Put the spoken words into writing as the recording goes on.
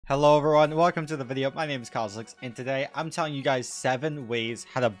Hello everyone, welcome to the video. My name is Cosolix, and today I'm telling you guys 7 ways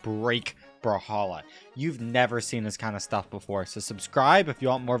how to break Brawlhalla. You've never seen this kind of stuff before, so subscribe if you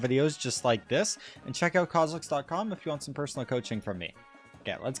want more videos just like this, and check out Cosolix.com if you want some personal coaching from me.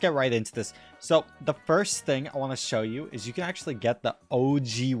 Okay, let's get right into this. So the first thing I want to show you is you can actually get the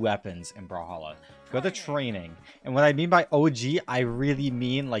OG weapons in Brawlhalla. Go to training, and what I mean by OG, I really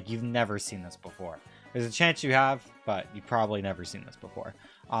mean like you've never seen this before. There's a chance you have, but you've probably never seen this before.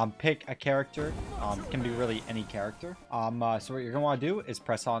 Pick a character. Can be really any character. So what you're gonna want to do is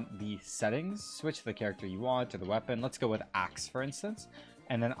press on the settings, switch to the character you want or the weapon. Let's go with axe, for instance.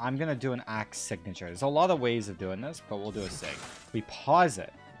 And then I'm gonna do an axe signature. There's a lot of ways of doing this, but we'll do a sig. We pause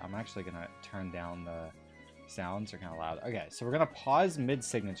it. I'm actually gonna turn down the sounds, are kind of loud. Okay, so we're gonna pause mid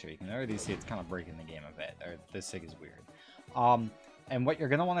signature. You can already see it's kind of breaking the game a bit. Or this sig is weird. And what you're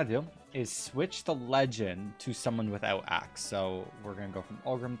going to want to do is switch the legend to someone without axe. So we're going to go from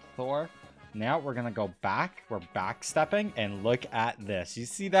Ulgrim to Thor. Now we're going to go back. We're backstepping, and look at this. You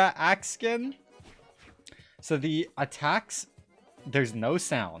see that axe skin? So the attacks, there's no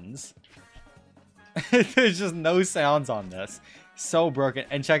sounds. There's just no sounds on this. So broken.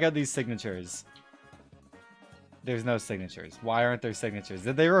 And check out these signatures. There's no signatures. Why aren't there signatures?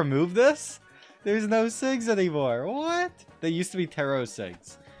 Did they remove this? There's no SIGs anymore. What? They used to be tarot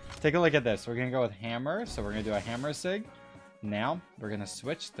SIGs. Take a look at this. We're going to go with hammer. So we're going to do a hammer SIG. Now, we're going to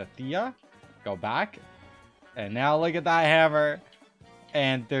switch to Thea. Go back. And now look at that hammer.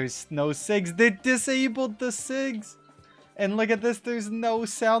 And there's no SIGs. They disabled the SIGs. And look at this. There's no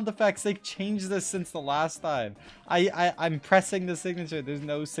sound effects. They've changed this since the last time. I'm pressing the signature. There's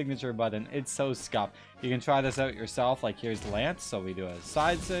no signature button. It's so scuffed. You can try this out yourself. Like here's Lance. So we do a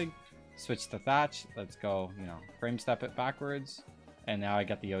side SIG. Switch to Thatch. Let's go, frame step it backwards. And now I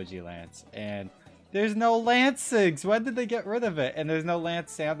got the OG Lance. And there's no Lance SIGs. When did they get rid of it? And there's no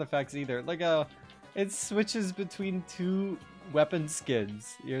Lance sound effects either. Look how it switches between 2 weapon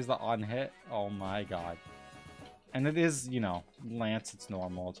skins. Here's the on hit. Oh my god. And it is, Lance, it's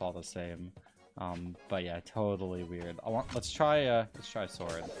normal. It's all the same. But yeah, totally weird. Let's try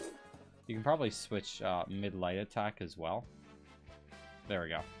sword. You can probably switch mid light attack as well. There we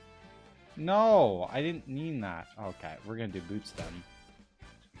go. No, I didn't mean that. Okay, we're gonna do boots then.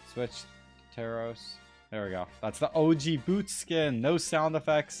 Switch Taros. There we go. That's the OG boot skin. No sound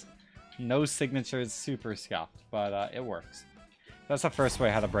effects, no signatures, super scuffed, but it works. That's the first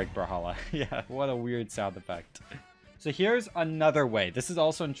way how to break Brawlhalla. Yeah, what a weird sound effect. So here's another way. This is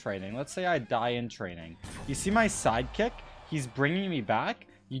also in training. Let's say I die in training. You see my sidekick? He's bringing me back.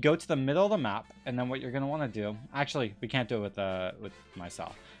 You go to the middle of the map, and then what you're gonna want to do. Actually, we can't do it with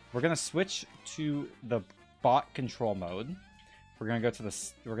myself. We're going to switch to the bot control mode. We're going to go to the...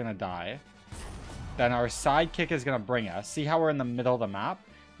 We're going to die. Then our sidekick is going to bring us. See how we're in the middle of the map?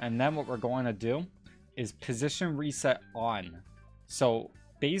 And then what we're going to do is position reset on. So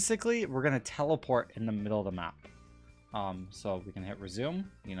basically, we're going to teleport in the middle of the map. So we can hit resume,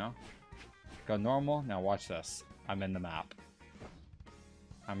 Go normal. Now watch this. I'm in the map.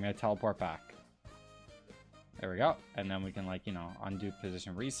 I'm going to teleport back. There we go. And then we can undo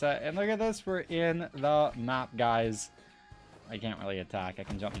position reset. And look at this. We're in the map, guys. I can't really attack. I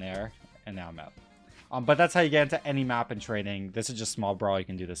can jump in there. And now I'm out. But that's how you get into any map in training. This is just small brawl. You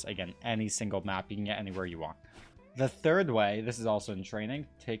can do this, again, any single map. You can get anywhere you want. The third way, this is also in training.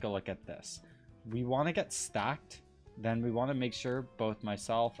 Take a look at this. We want to get stacked. Then we want to make sure both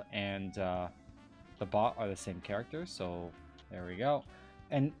myself and the bot are the same character. So there we go.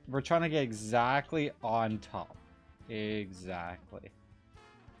 And we're trying to get exactly on top. Exactly.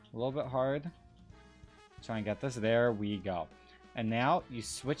 A little bit hard. Try and get this. There we go. And now you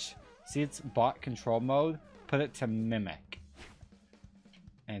switch. See, it's bot control mode. Put it to mimic.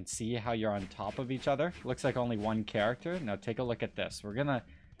 And see how you're on top of each other. Looks like only one character. Now take a look at this. We're going to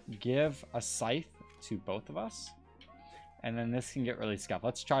give a scythe to both of us. And then this can get really scuffed.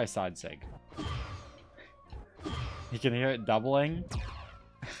 Let's try a side sig. You can hear it doubling.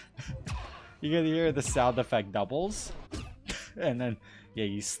 You can hear the sound effect doubles. And then, yeah,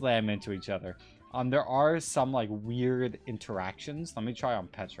 you slam into each other. There are some, weird interactions. Let me try on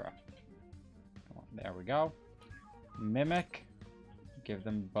Petra. Come on, there we go. Mimic. Give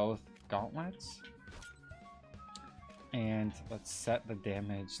them both gauntlets. And let's set the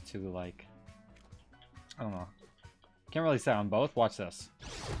damage to, I don't know. Can't really set on both. Watch this.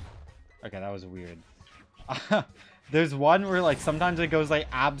 Okay, that was weird. There's one where sometimes it goes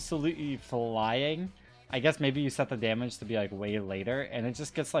absolutely flying. I guess maybe you set the damage to be way later, and it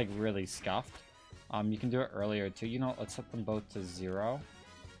just gets really scuffed. You can do it earlier too. Let's set them both to 0.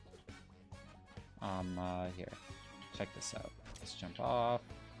 Here, check this out. Let's jump off.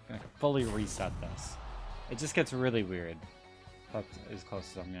 gonna fully reset this. It just gets really weird. That's as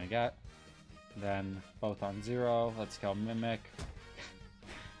close as I'm gonna get. Then both on 0. Let's go Mimic.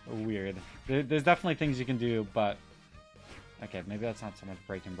 Weird. There's definitely things you can do, but okay, maybe that's not so much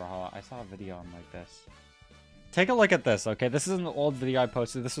breaking Brawlhalla. I saw a video on like this. Take a look at this, okay? This is an old video I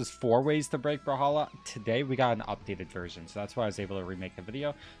posted. This was 4 ways to break Brawlhalla. Today, we got an updated version, so that's why I was able to remake the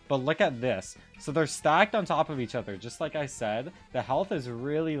video. But look at this. So they're stacked on top of each other, just like I said. The health is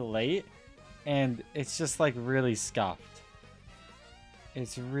really late, and it's just, like, really scuffed.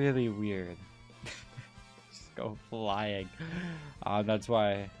 It's really weird. Just go flying. That's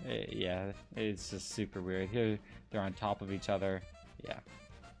why, yeah, it's just super weird. Here, they're on top of each other. Yeah.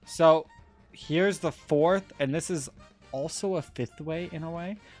 So here's the 4th, and this is also a 5th way in a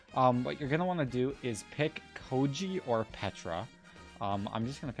way. What you're gonna want to do is pick Koji or Petra. I'm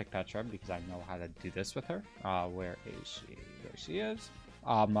just gonna pick Petra because I know how to do this with her. Where is she? There she is.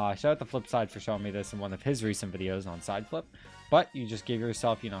 Shout out the Flip Side for showing me this in one of his recent videos on Side Flip. But you just give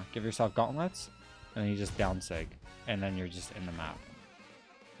yourself, give yourself gauntlets, and then you just down sig, and then you're just in the map.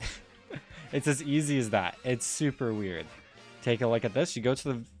 It's as easy as that. It's super weird. Take a look at this. You go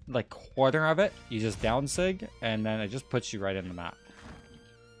to the corner of it, you just down sig, and then it just puts you right in the map.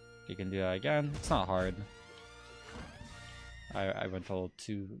 You can do that again. It's not hard. I went a little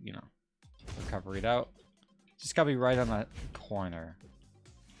too, recovered out. Just gotta be right on that corner.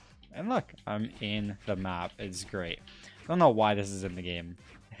 And look, I'm in the map. It's great. I don't know why this is in the game.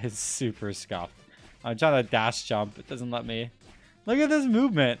 It's super scuffed. I'm trying to dash jump. It doesn't let me. Look at this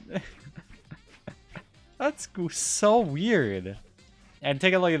movement. That's so weird. And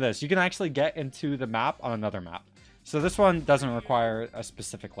take a look at this. You can actually get into the map on another map. So this one doesn't require a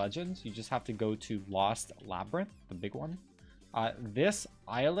specific legend. You just have to go to Lost Labyrinth, the big one. This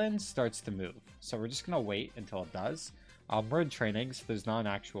island starts to move. So we're just going to wait until it does. We're in training, so there's not an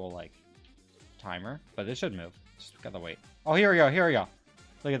actual, timer. But it should move. Just got to wait. Oh, here we go. Here we go.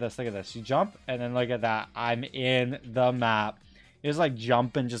 Look at this. Look at this. You jump, and then look at that. I'm in the map. You just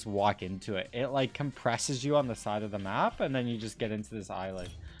jump and just walk into it. It compresses you on the side of the map, and then you just get into this island.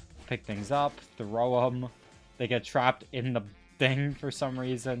 Pick things up, throw them. They get trapped in the thing for some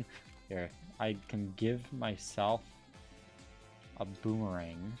reason. Here, I can give myself a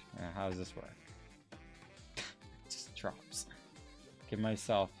boomerang. How does this work? It just drops. Give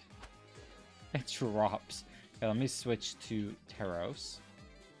myself. It drops. Okay, let me switch to Teros.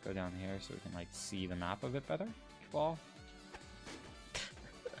 Go down here so we can see the map a bit better. Ball.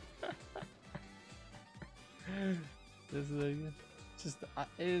 This is just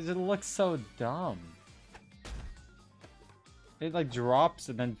it looks so dumb. It drops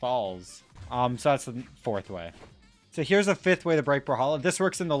and then falls. So that's the 4th way. So here's a 5th way to break Brawlhalla. This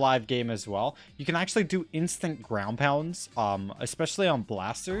works in the live game as well. You can actually do instant ground pounds, especially on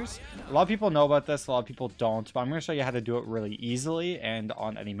blasters. A lot of people know about this, a lot of people don't, but I'm going to show you how to do it really easily and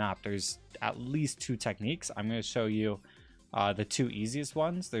on any map. There's at least 2 techniques. I'm going to show you the 2 easiest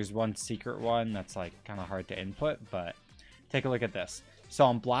ones. There's one secret one that's kind of hard to input, but take a look at this. So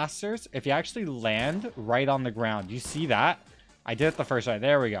on blasters, if you actually land right on the ground, you see that? I did it the first time.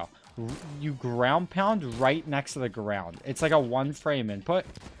 There we go. You ground pound right next to the ground. It's like a 1-frame input.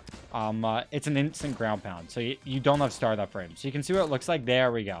 It's an instant ground pound, so you don't have startup frames. So you can see what it looks like.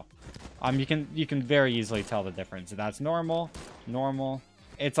 There we go. You can very easily tell the difference. That's normal.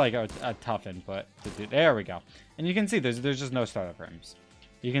 It's like a tough input to do. There we go. And you can see there's just no startup frames.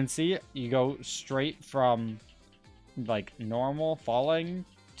 You can see you go straight from normal falling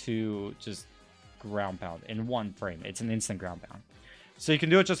to just ground pound in 1 frame. It's an instant ground pound. So you can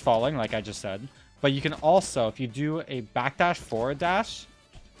do it just falling, like I just said. But you can also, if you do a backdash forward dash,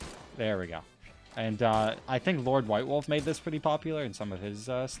 there we go. And I think Lord White Wolf made this pretty popular in some of his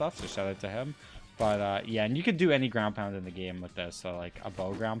stuff, so shout out to him. But yeah, and you could do any ground pound in the game with this. So a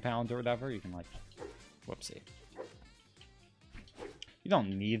bow ground pound or whatever, you can whoopsie. You don't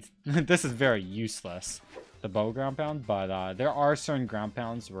need, this is very useless, the bow ground pound, but there are certain ground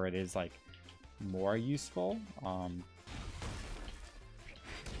pounds where it is more useful.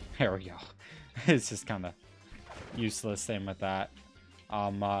 There we go. It's just kind of useless. Same with that.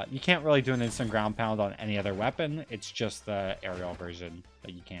 You can't really do an instant ground pound on any other weapon. It's just the aerial version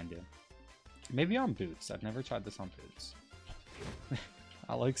that you can do. Maybe on boots. I've never tried this on boots.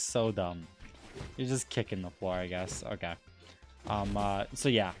 That looks so dumb. You're just kicking the floor, I guess. Okay. So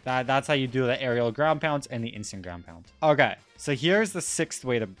yeah, that's how you do the aerial ground pounds and the instant ground pound. Okay, so here's the 6th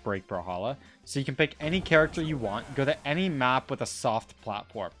way to break Brawlhalla. So you can pick any character you want, go to any map with a soft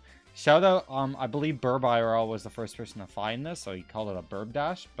platform. Shout out, I believe Burb IRL was the first person to find this, so he called it a Burb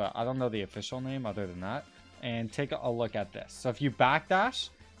Dash, but I don't know the official name other than that. And take a look at this. So if you backdash,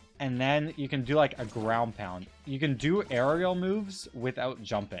 and then you can do like a ground pound. You can do aerial moves without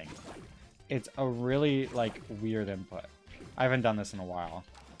jumping. It's a really like weird input. I haven't done this in a while.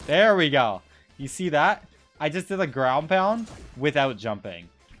 There we go. You see that? I just did a ground pound without jumping.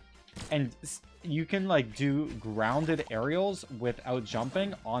 And you can like do grounded aerials without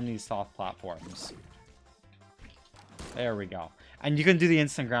jumping on these soft platforms. There we go. And you can do the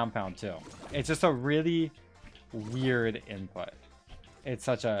instant ground pound too. It's just a really weird input. It's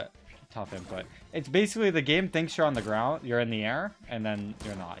such a tough input. It's basically the game thinks you're on the ground, you're in the air, and then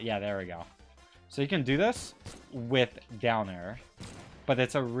you're not. Yeah, there we go. So you can do this with down air, but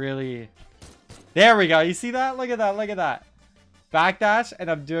it's a really... There we go. You see that? Look at that. Look at that. Backdash, and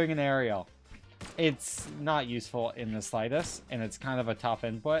I'm doing an aerial. It's not useful in the slightest, and it's kind of a tough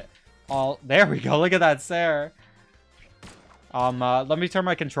input. There we go. Look at that, Sarah. Let me turn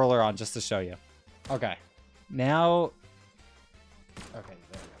my controller on just to show you. Okay. Now... Okay,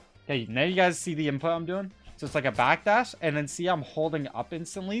 there we go. Okay, now you guys see the input I'm doing? So it's like a backdash, and then see I'm holding up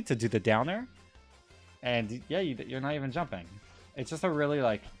instantly to do the down air. And yeah, you're not even jumping. It's just a really,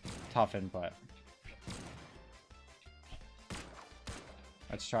 like, tough input.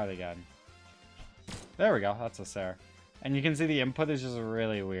 Let's try it again. There we go. That's a Sarah. And you can see the input is just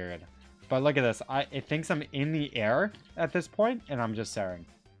really weird. But look at this. It thinks I'm in the air at this point, and I'm just Sarahing.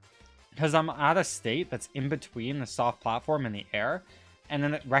 Because I'm at a state that's in between the soft platform and the air. And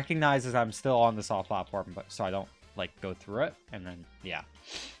then it recognizes I'm still on the soft platform, but so I don't, like, go through it. And then, yeah.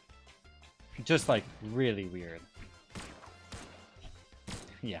 Just, like, really weird.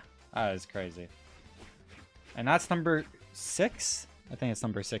 Yeah, that is crazy. And that's number 6? I think it's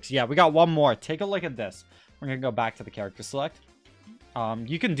number 6. Yeah, we got one more. Take a look at this. We're going to go back to the character select.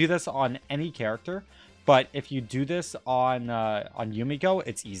 You can do this on any character, but if you do this on Yumiko,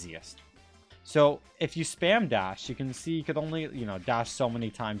 it's easiest. So if you spam dash, you can see you could only, you know, dash so many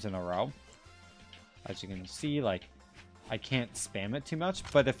times in a row. As you can see, like, I can't spam it too much.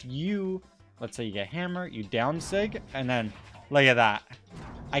 But if you, let's say you get hammer, you down sig, and then look at that.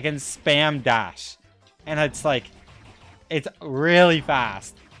 I can spam dash. And it's like, it's really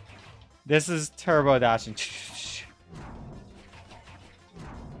fast. This is turbo dashing.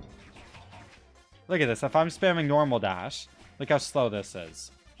 Look at this. If I'm spamming normal dash, look how slow this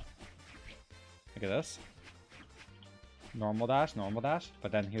is. Look at this. Normal dash,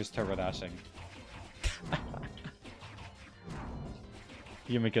 but then here's turbo dashing.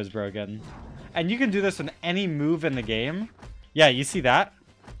 Yumiko's broken. And you can do this with any move in the game. Yeah, you see that?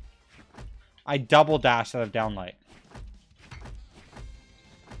 I double dash out of downlight.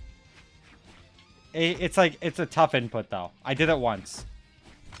 It's like, it's a tough input though. I did it once.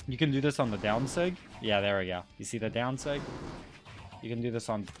 You can do this on the down sig. Yeah, there we go. You see the down sig? You can do this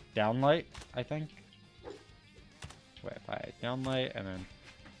on downlight, I think. Wait, if I downlight and then...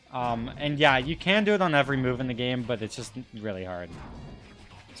 and yeah, you can do it on every move in the game, but it's just really hard.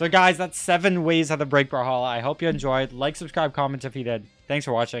 So guys, that's 7 ways how to break Brawlhalla. I hope you enjoyed. Like, subscribe, comment if you did. Thanks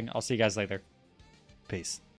for watching. I'll see you guys later. Peace.